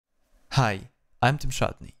Hi, I'm Tim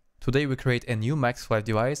Shatney. Today we create a new Max4Live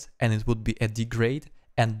device and it would be a degrade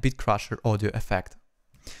and Bitcrusher audio effect.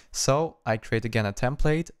 So I create again a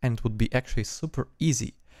template and it would be actually super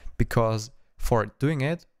easy because for doing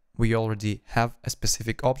it we already have a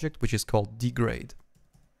specific object which is called degrade.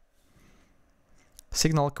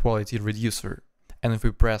 Signal quality reducer, and if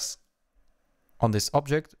we press on this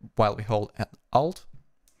object while we hold an Alt,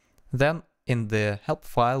 then in the help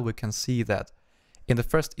file we can see that in the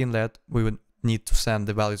first inlet we would need to send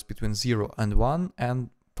the values between 0 and 1, and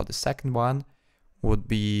for the second one would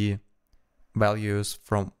be values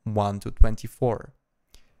from 1 to 24,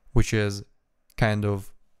 which is kind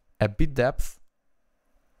of a bit depth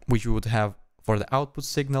which we would have for the output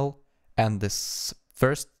signal, and this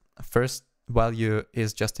first value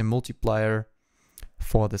is just a multiplier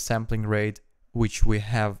for the sampling rate which we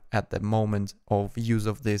have at the moment of use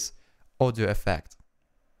of this audio effect.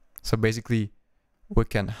 So basically we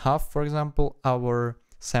can halve, for example, our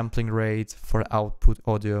sampling rate for output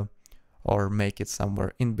audio or make it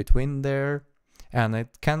somewhere in between there, and it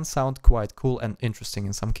can sound quite cool and interesting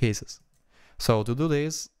in some cases. So to do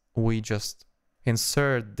this we just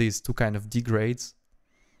insert these two kind of degrades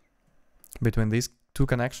between these two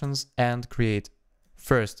connections and create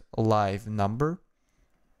first a live number,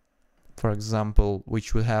 for example,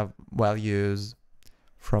 which will have values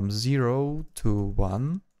from 0 to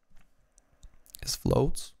 1 as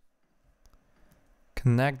floats.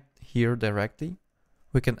 Connect here directly.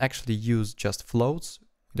 We can actually use just floats.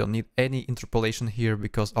 We don't need any interpolation here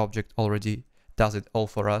because object already does it all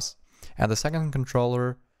for us. And the second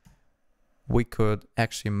controller we could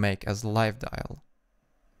actually make as live dial.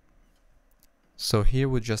 So here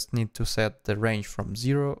we just need to set the range from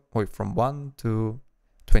 1 to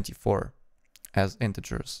 24 as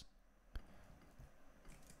integers.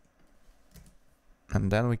 And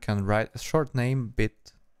then we can write a short name,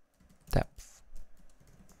 bit depth.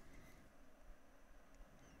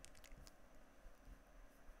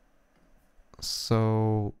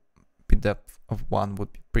 So bit depth of 1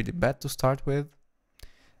 would be pretty bad to start with.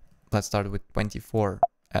 Let's start with 24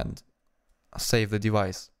 and save the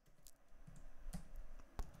device.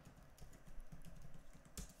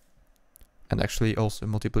 And actually also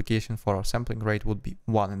multiplication for our sampling rate would be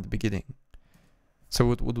 1 in the beginning. So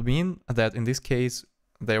it would mean that in this case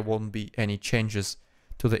there won't be any changes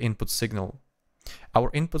to the input signal. Our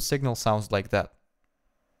input signal sounds like that.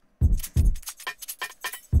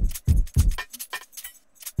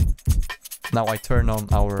 Now I turn on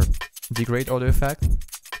our degrade audio effect.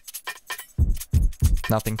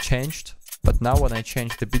 Nothing changed, but now when I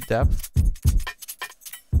change the bit depth,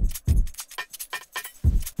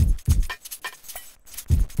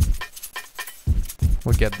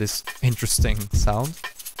 we get this interesting sound.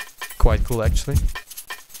 Quite cool actually.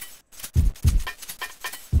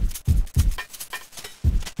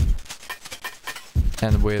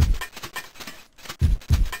 And with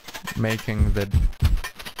making the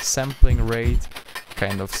sampling rate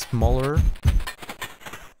kind of smaller,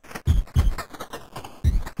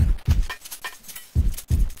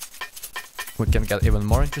 we can get even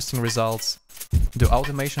more interesting results. Do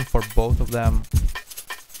automation for both of them.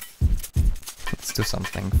 Let's do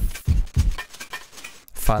something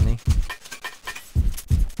funny.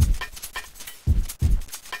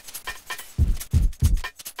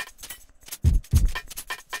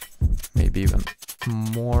 Maybe even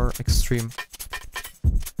more extreme.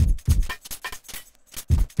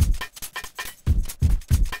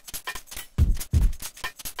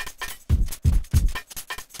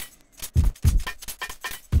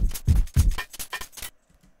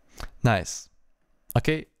 Nice.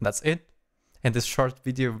 Okay, that's it. In this short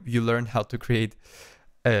video you learned how to create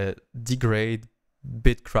a degrade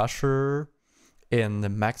Bitcrusher in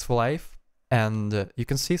Max4Live, and you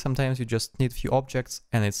can see sometimes you just need a few objects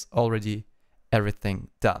and it's already everything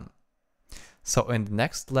done. So in the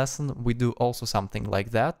next lesson we do also something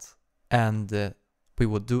like that, and we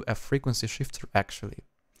will do a frequency shifter actually.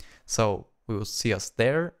 So we will see us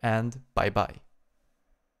there, and bye bye.